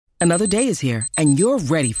Another day is here, and you're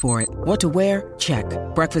ready for it. What to wear? Check.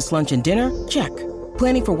 Breakfast, lunch, and dinner? Check.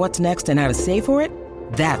 Planning for what's next and how to save for it?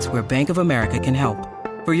 That's where Bank of America can help.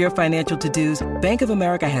 For your financial to-dos, Bank of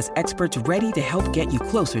America has experts ready to help get you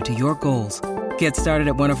closer to your goals. Get started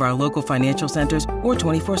at one of our local financial centers or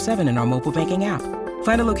 24/7 in our mobile banking app.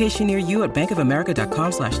 Find a location near you at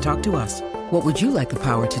bankofamerica.com/talktous. What would you like the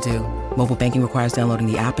power to do? Mobile banking requires downloading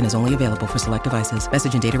the app and is only available for select devices.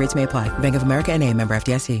 Message and data rates may apply. Bank of America N.A., member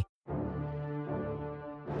FDIC.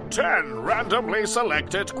 10 randomly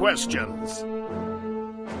selected questions.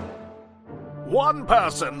 One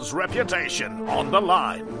person's reputation on the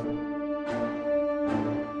line.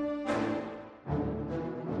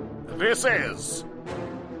 This is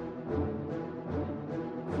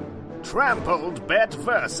Trampled Bet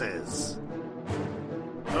Versus,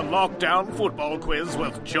 the lockdown football quiz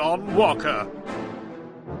with John Walker.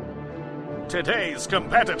 Today's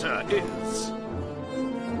competitor is...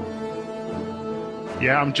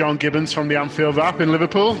 Yeah, I'm John Gibbons from the Anfield Wrap in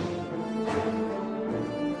Liverpool.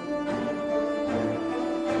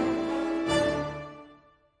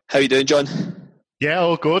 How you doing, John? Yeah,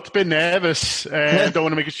 all good. Been nervous. Don't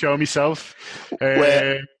want to make a show of myself.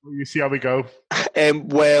 You see how we go.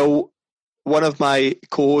 Well, one of my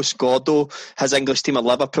co-hosts, Gordo, has English team at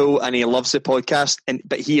Liverpool, and he loves the podcast.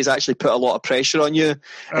 But he has actually put a lot of pressure on you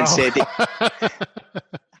and said,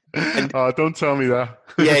 don't tell me that.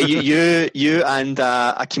 Yeah, you and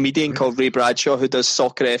a comedian called Ray Bradshaw, who does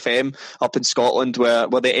Soccer FM up in Scotland, were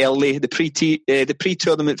the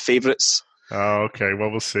pre-tournament favourites. Oh, okay.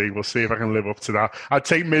 Well, we'll see. We'll see if I can live up to that. I'd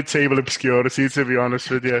take mid-table obscurity, to be honest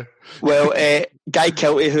with you. Well, Guy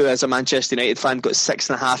Kelty, who is a Manchester United fan, got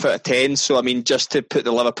 6.5 out of 10. So, I mean, just to put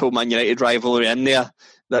the Liverpool-Man United rivalry in there,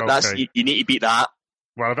 that's you need to beat that.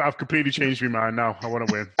 Well, I've completely changed my mind now. I want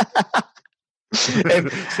to win.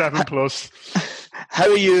 7+. How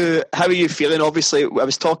are you feeling? Obviously, I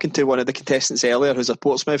was talking to one of the contestants earlier who's a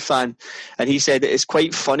Portsmouth fan, and he said that it's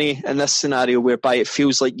quite funny in this scenario whereby it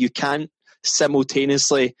feels like you can't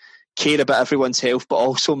simultaneously care about everyone's health but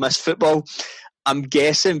also miss football. I'm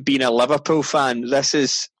guessing, being a Liverpool fan, this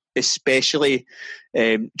is especially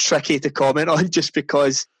tricky to comment on, just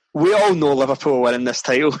because we all know Liverpool are winning this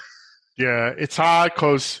title. Yeah, it's hard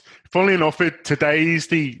because, funnily enough, today's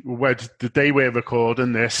the day we're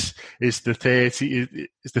recording this is the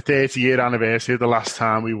 30-year anniversary of the last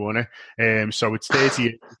time we won it. So it's 30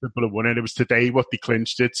 years people have won it. It was today what they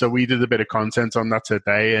clinched it. So we did a bit of content on that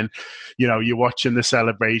today, and you're watching the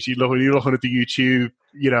celebration. You're looking at the YouTube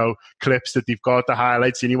clips that they've got, the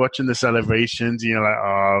highlights, and you're watching the celebrations, and you're like,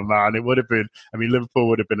 oh man, it would have been, Liverpool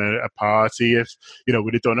would have been a party if,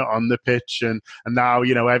 we'd have done it on the pitch, and now,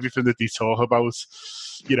 everything that they talk about,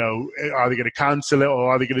 are they going to cancel it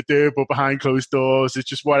or are they going to do it, but behind closed doors, it's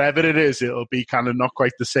just whatever it is, it'll be kind of not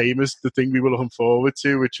quite the same as the thing we were looking forward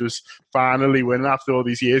to, which was finally winning after all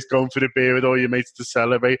these years, going for the beer with all your mates to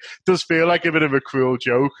celebrate. It does feel like a bit of a cruel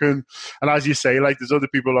joke, and as you say, like, there's other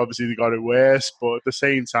people obviously that got it worse, but at the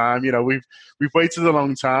same time, we've waited a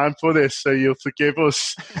long time for this, so you'll forgive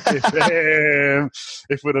us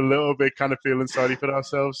if we're a little bit kind of feeling sorry for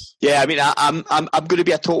ourselves. Yeah, I'm going to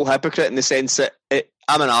be a total hypocrite in the sense that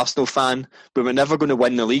I'm an Arsenal fan. We were never going to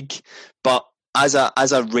win the league, but as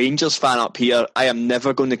a Rangers fan up here, I am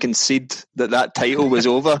never going to concede that title was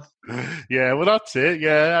over. Yeah, well, that's it.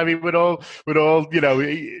 Yeah, we're all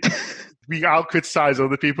I'll criticise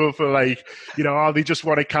other people for they just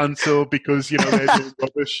want to cancel because they're doing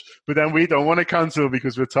rubbish, but then we don't want to cancel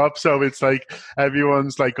because we're top. So it's like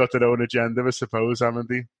everyone's got their own agenda, I suppose, haven't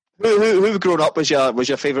they? Who growing up was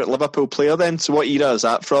your favourite Liverpool player then? So what era is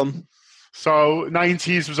that from? So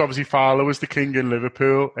 90s was obviously Fowler was the king in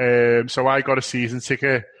Liverpool. So I got a season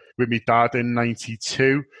ticket with my dad in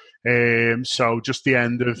 92. So just the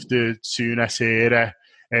end of the Souness era.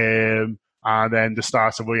 And then the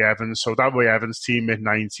start of Roy Evans. So that Roy Evans team,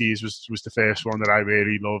 mid-90s, was the first one that I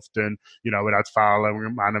really loved. And, it had Fowler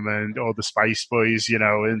and Manaman, all the Spice Boys,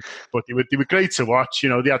 but they were great to watch. They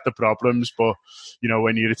had the problems, but,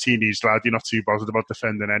 when you're a teenage lad, you're not too bothered about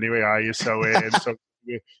defending anyway, are you? So,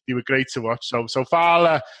 they were great to watch. So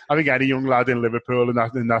Fowler, I think any young lad in Liverpool in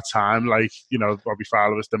that time, Bobby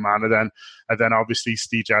Fowler was the man. And then obviously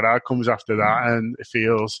Steve Gerrard comes after that, and it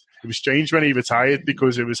was strange when he retired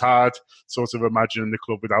because it was hard sort of imagining the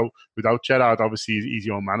club without Gerrard. Obviously he's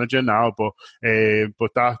your manager now, but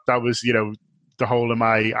that was, the whole of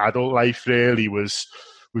my adult life really was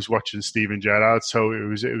watching Steven Gerrard. So it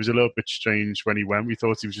was a little bit strange when he went. We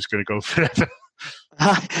thought he was just going to go forever.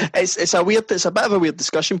 It's a bit of a weird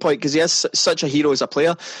discussion point because he is such a hero as a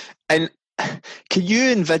player. And can you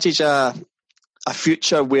envisage a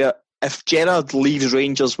future where if Gerrard leaves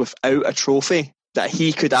Rangers without a trophy, that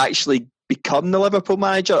he could actually become the Liverpool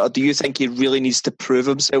manager, or do you think he really needs to prove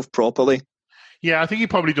himself properly? Yeah, I think he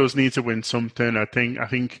probably does need to win something. I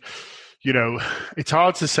think, it's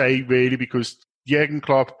hard to say really, because Jurgen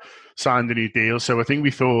Klopp signed a new deal, so I think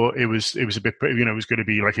we thought it was a bit, it was going to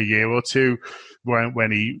be like a year or two when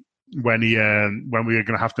we were going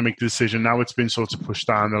to have to make the decision. Now it's been sort of pushed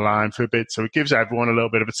down the line for a bit, so it gives everyone a little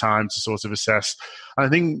bit of a time to sort of assess. And I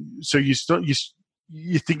think so.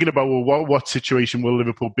 You're thinking about, well, what situation will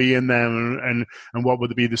Liverpool be in then, and what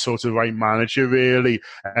would be the sort of right manager really?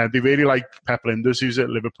 They really like Pep Lijnders, who's at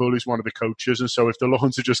Liverpool, who's one of the coaches, and so if they're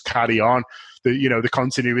looking to just carry on, the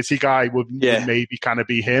continuity guy would maybe kind of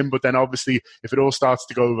be him. But then obviously, if it all starts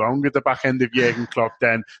to go wrong at the back end of Jurgen Klopp,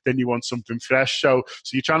 then you want something fresh. So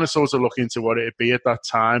you're trying to sort of look into what it'd be at that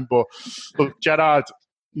time. But look, Gerrard,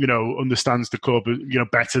 understands the club,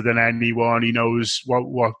 better than anyone. He knows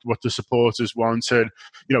what the supporters want, and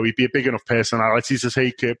he'd be a big enough personality to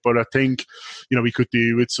take it. But I think we could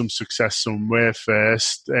do with some success somewhere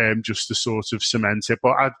first, just to sort of cement it.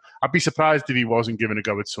 But I'd be surprised if he wasn't given a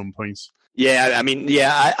go at some point. Yeah, I mean,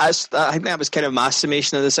 I think that was kind of my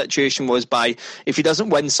summation of the situation, was by if he doesn't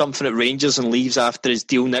win something at Rangers and leaves after his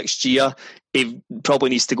deal next year, he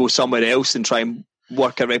probably needs to go somewhere else and try and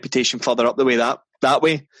work a reputation further up the way that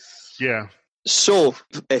way. Yeah. So,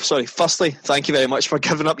 firstly, thank you very much for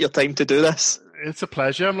giving up your time to do this. It's a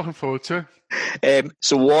pleasure. I'm looking forward to it.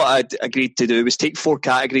 So what I'd agreed to do was take 4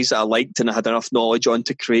 categories that I liked and I had enough knowledge on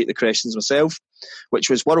to create the questions myself, which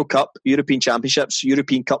was World Cup, European Championships,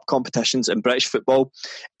 European Cup competitions and British football.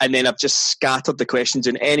 And then I've just scattered the questions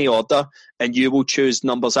in any order, and you will choose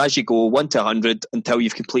numbers as you go, 1 to 100, until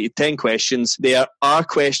you've completed 10 questions. There are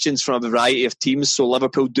questions from a variety of teams, so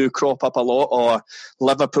Liverpool do crop up a lot, or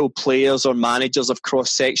Liverpool players or managers of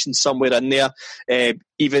cross-section somewhere in there.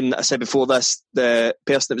 Even, I said before this, the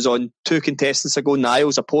person that was on 2 contestants ago,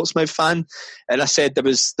 Niall's a Portsmouth fan, and I said there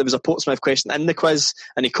was a Portsmouth question in the quiz,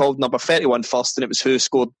 and he called number 31 first, and it was who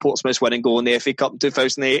scored Portsmouth's winning goal in the FA Cup in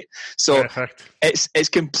 2008. So perfect. It's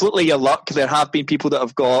completely your luck. There have been people that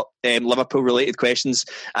have got Liverpool-related questions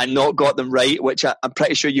and not got them right, which I'm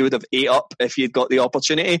pretty sure you would have ate up if you'd got the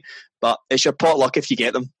opportunity, but it's your pot luck if you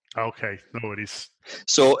get them. Okay, no worries.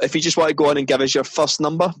 So if you just want to go on and give us your first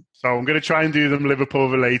number. So I'm going to try and do them Liverpool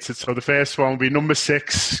related. So the first one will be number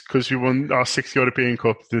 6, because we won our 6th European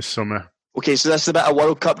Cup this summer. Okay, so this is a bit of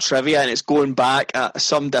World Cup trivia, and it's going back at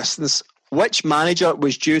some distance. Which manager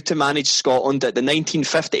was due to manage Scotland at the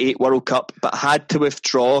 1958 World Cup but had to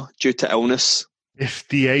withdraw due to illness?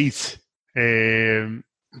 58. I'm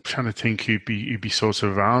trying to think who'd be sort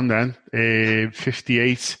of around then.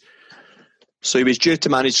 58. So he was due to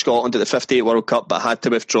manage Scotland at the 58 World Cup but had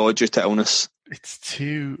to withdraw due to illness.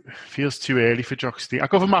 Feels too early for Jockstein. I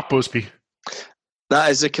go for Matt Busby.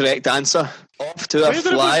 That is the correct answer. Off to a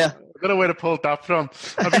flyer. I don't know where to pull that from.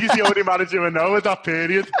 I think he's the only manager I know at that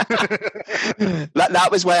period. that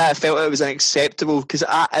was why I felt it was unacceptable, because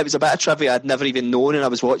it was a bit of trivia I'd never even known, and I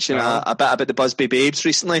was watching a bit about the Busby Babes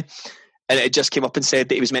recently, and it just came up and said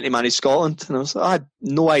that he was meant to manage Scotland, and I was like, I had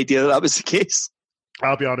no idea that was the case.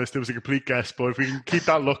 I'll be honest, it was a complete guess, but if we can keep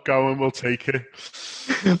that luck going, we'll take it.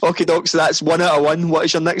 Okay, Doc, so that's 1 out of 1. What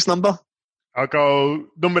is your next number? I'll go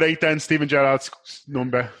number 8 then, Steven Gerrard's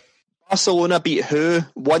number. Barcelona beat who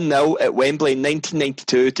 1-0 at Wembley in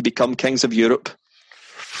 1992 to become Kings of Europe?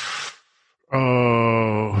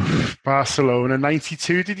 Oh, Barcelona,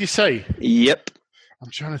 92, did you say? Yep. I'm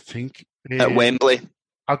trying to think. At Wembley.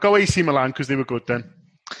 I'll go AC Milan because they were good then.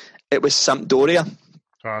 It was Sampdoria.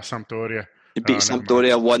 Sampdoria. It beat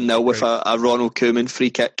Sampdoria 1-0 with a Ronald Koeman free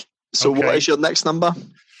kick. So what is your next number?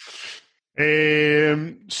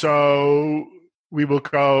 So we will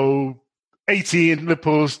go 18.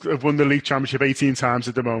 Liverpool have won the league championship 18 times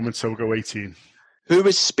at the moment, so we'll go 18. Who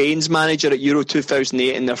was Spain's manager at Euro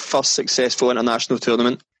 2008 in their first successful international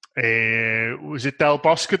tournament? Was it Del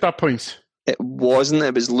Bosque at that point? It wasn't.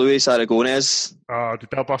 It was Luis Aragonés. Did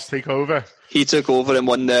Del Bosque take over? He took over and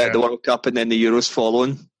won the World Cup and then the Euros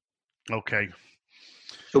following. Okay.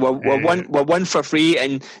 So we're 1 for 3,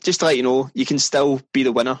 and just to let you know, you can still be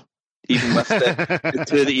the winner, even with the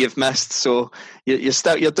 2 that you've missed. So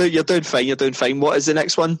you're doing fine. You're doing fine. What is the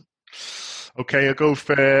next one? Okay, I'll go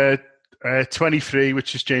for 23,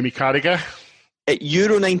 which is Jamie Carragher. At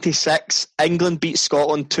Euro 96, England beat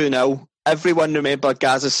Scotland 2-0. Everyone remember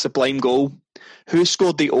Gazza's sublime goal. Who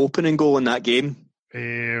scored the opening goal in that game?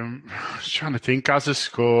 I was trying to think. Gazza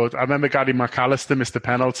scored. I remember Gary McAllister missed the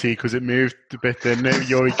penalty because it moved a bit, didn't it?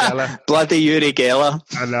 Yuri Geller. Bloody Yuri Geller.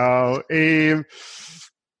 I know.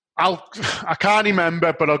 I can't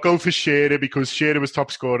remember, but I'll go for Shearer because Shearer was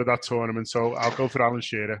top scorer of that tournament, so I'll go for Alan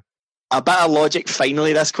Shearer. A bit of logic,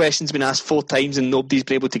 finally. This question's been asked 4 times and nobody's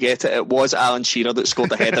been able to get it. It was Alan Shearer that scored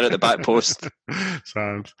the header at the back post.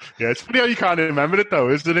 Sound. Yeah, it's funny how you can't remember it, though,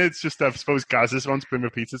 isn't it? It's just, I suppose, Gaz's one's been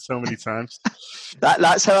repeated so many times.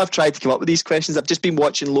 That's how I've tried to come up with these questions. I've just been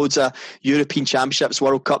watching loads of European Championships,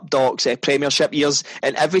 World Cup docs, Premiership years,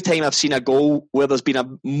 and every time I've seen a goal where there's been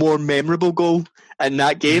a more memorable goal in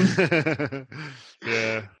that game.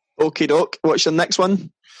 Yeah. Okie doke. What's your next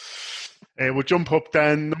one? We'll jump up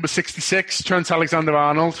then. Number 66, Trent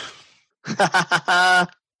Alexander-Arnold.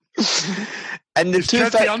 And the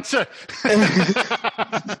Trent the answer.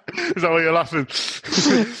 Is that why you're laughing?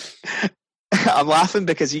 I'm laughing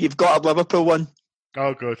because you've got a Liverpool one.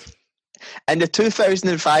 Oh, good. In the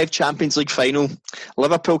 2005 Champions League final,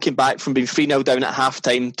 Liverpool came back from being 3-0 down at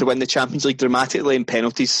half-time to win the Champions League dramatically in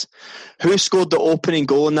penalties. Who scored the opening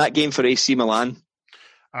goal in that game for AC Milan?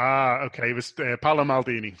 Okay. It was Paolo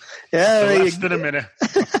Maldini. Yeah, less than a minute.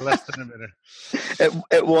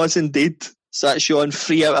 It was indeed. So that's you on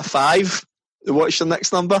 3 out of 5. What's your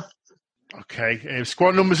next number? Okay,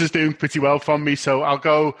 squad numbers is doing pretty well for me, so I'll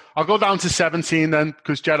go down to 17 then,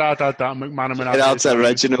 because Gerrard had that, McManaman had Gerrard's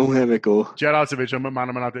original, here we go. Gerrard's original,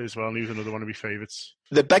 McManaman had it as well, and he was another one of my favourites.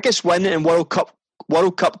 The biggest win in World Cup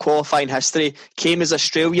qualifying history came as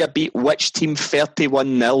Australia beat which team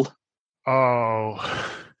 31-0? Oh,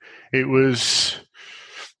 it was...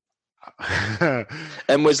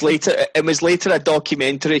 and was later a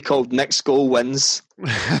documentary called Nick's Goal Wins.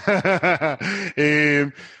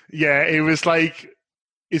 Yeah, it was like,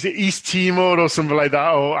 is it East Timor or something like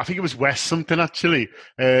that? Or I think it was West something actually.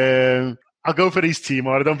 I'll go for East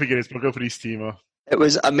Timor. I don't think it is, but I'll go for East Timor. It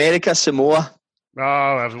was America Samoa.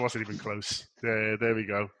 Oh, it wasn't even close. There we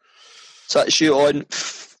go. So that's you on.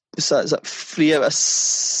 So is that 3 out of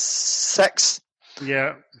 6?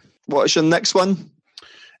 Yeah. What's your next one?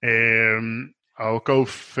 I'll go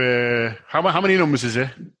for how many numbers is it?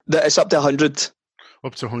 It's up to 100.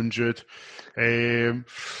 Up to 100.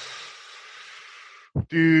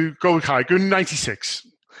 Do go high. Go 96.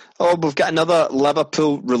 Oh, we've got another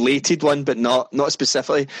Liverpool-related one, but not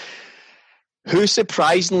specifically. Who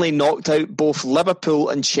surprisingly knocked out both Liverpool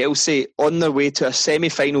and Chelsea on their way to a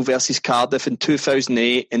semi-final versus Cardiff in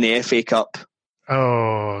 2008 in the FA Cup?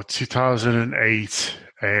 Oh, 2008.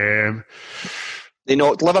 They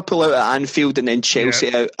knocked Liverpool out at Anfield and then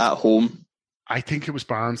Chelsea out at home. I think it was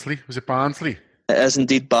Barnsley. Was it Barnsley? It is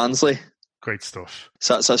indeed Barnsley. Great stuff.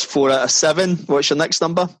 So that's 4 out of 7. What's your next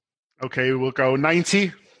number? Okay, we'll go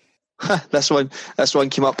 90. This one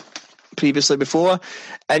came up previously before.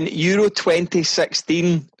 In Euro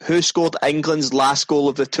 2016, who scored England's last goal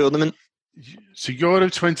of the tournament? So Euro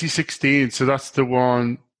 2016, so that's the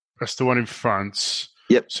one in France.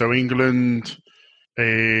 Yep. So England,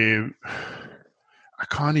 I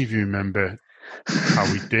can't even remember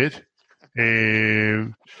how we did,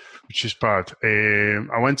 which is bad.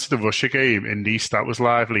 I went to the Russia game in Nice. That was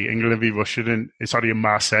lively. England v Russia in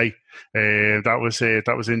Marseille. That was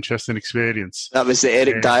an interesting experience. That was the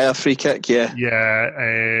Eric Dyer free kick, yeah.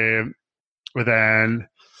 Yeah. But then,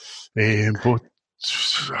 but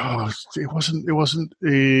it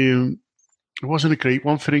wasn't a great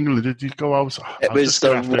one for England. Did you go out? It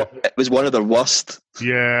was one of their worst.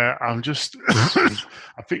 Yeah, I'm just.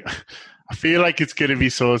 I feel like it's going to be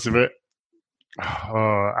sort of it.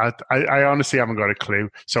 I honestly haven't got a clue,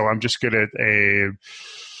 so I'm just going to.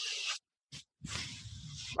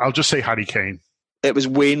 I'll just say Harry Kane. It was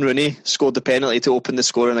Wayne Rooney scored the penalty to open the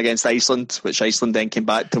scoring against Iceland, which Iceland then came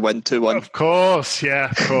back to win 2-1. Of course, yeah.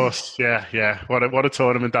 What a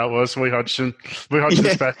tournament that was. Roy Hodgson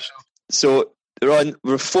special. So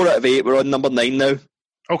we're 4 out of 8. We're on number 9 now.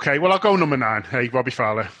 Okay, well I'll go number 9. Hey, Robbie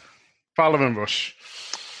Fowler and Rush.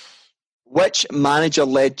 Which manager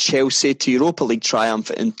led Chelsea to Europa League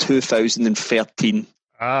triumph in 2013?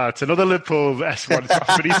 It's another Liverpool S1.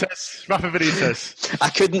 It's Rafa Benitez. I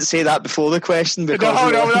couldn't say that before the question.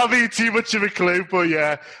 Because no, that'll be too much of a clue. But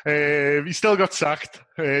yeah, he still got sacked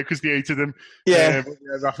because they hated him. Yeah.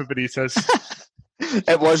 Rafa Benitez.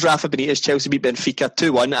 It was Rafa Benitez. Chelsea beat Benfica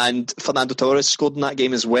 2-1, and Fernando Torres scored in that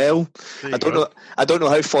game as well. I don't know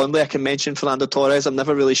how fondly I can mention Fernando Torres. I'm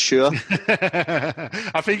never really sure.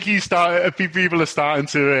 I think people are starting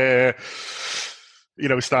to,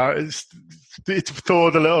 it's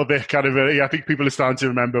thawed a little bit. Kind of. I think people are starting to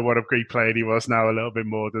remember what a great player he was now a little bit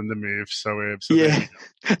more than the move. So yeah,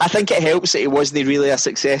 I think it helps that he wasn't really a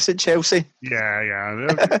success at Chelsea.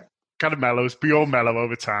 Yeah. Kind of mellows, be all mellow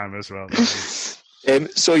over time as well.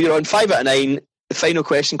 So you're on 5 out of 9. The final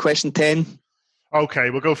question 10.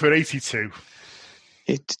 Okay, we'll go for 82.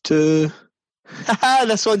 82.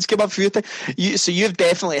 This one's come up a few times. So you've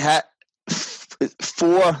definitely hit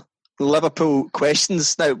 4 Liverpool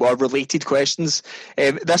questions now, or related questions.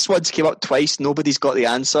 This one's came up twice. Nobody's got the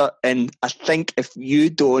answer, and I think if you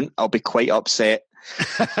don't, I'll be quite upset.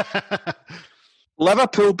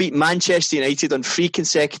 Liverpool beat Manchester United on 3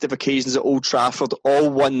 consecutive occasions at Old Trafford,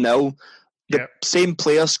 all 1-0. The same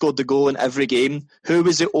player scored the goal in every game. Who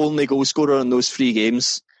was the only goal scorer in those 3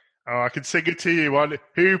 games? Oh, I can sing it to you.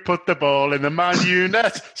 Who put the ball in the Man U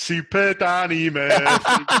net? Super Danny Murphy.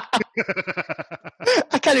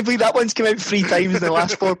 I can't believe that one's come out 3 times in the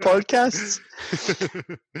last 4 podcasts.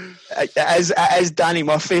 As Danny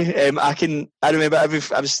Murphy, I remember I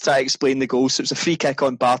was trying to explain the goal. So it was a free kick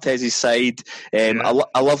on Barthez' side,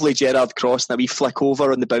 a lovely Gerrard cross, and a wee flick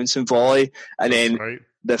over on the bouncing volley, and then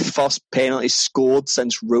the first penalty scored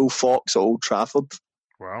since Rule Fox at Old Trafford.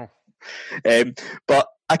 Wow. But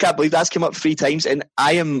I can't believe that's come up 3 times, and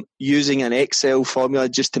I am using an Excel formula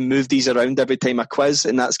just to move these around every time I quiz,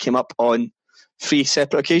 and that's come up on 3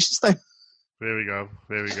 separate occasions now. There we go.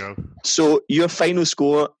 So your final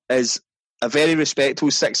score is a very respectable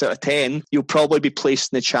 6 out of 10. You'll probably be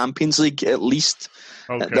placed in the Champions League at least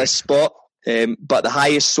at this spot, but the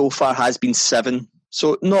highest so far has been 7.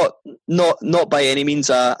 So not by any means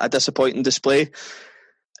a disappointing display.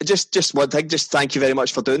 Just one thing. Just thank you very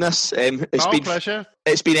much for doing this. It's been pleasure.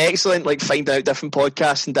 It's been excellent. Like finding out different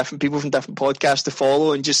podcasts and different people from different podcasts to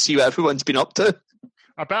follow and just see what everyone's been up to.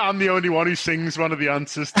 I bet I'm the only one who sings one of the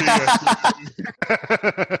answers to you.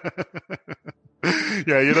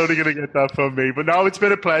 Yeah, you're only going to get that from me. But no, it's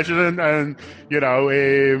been a pleasure, and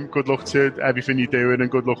good luck to everything you're doing, and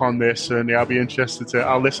good luck on this. And I'll be interested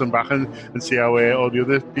I'll listen back and see how all the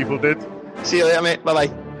other people did. See you later, mate. Bye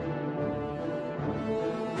bye.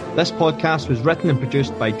 This podcast was written and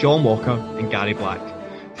produced by John Walker and Gary Black.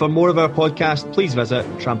 For more of our podcast, please visit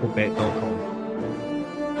tramplebet.com.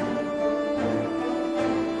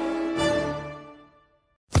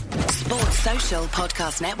 Sports Social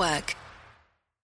Podcast Network.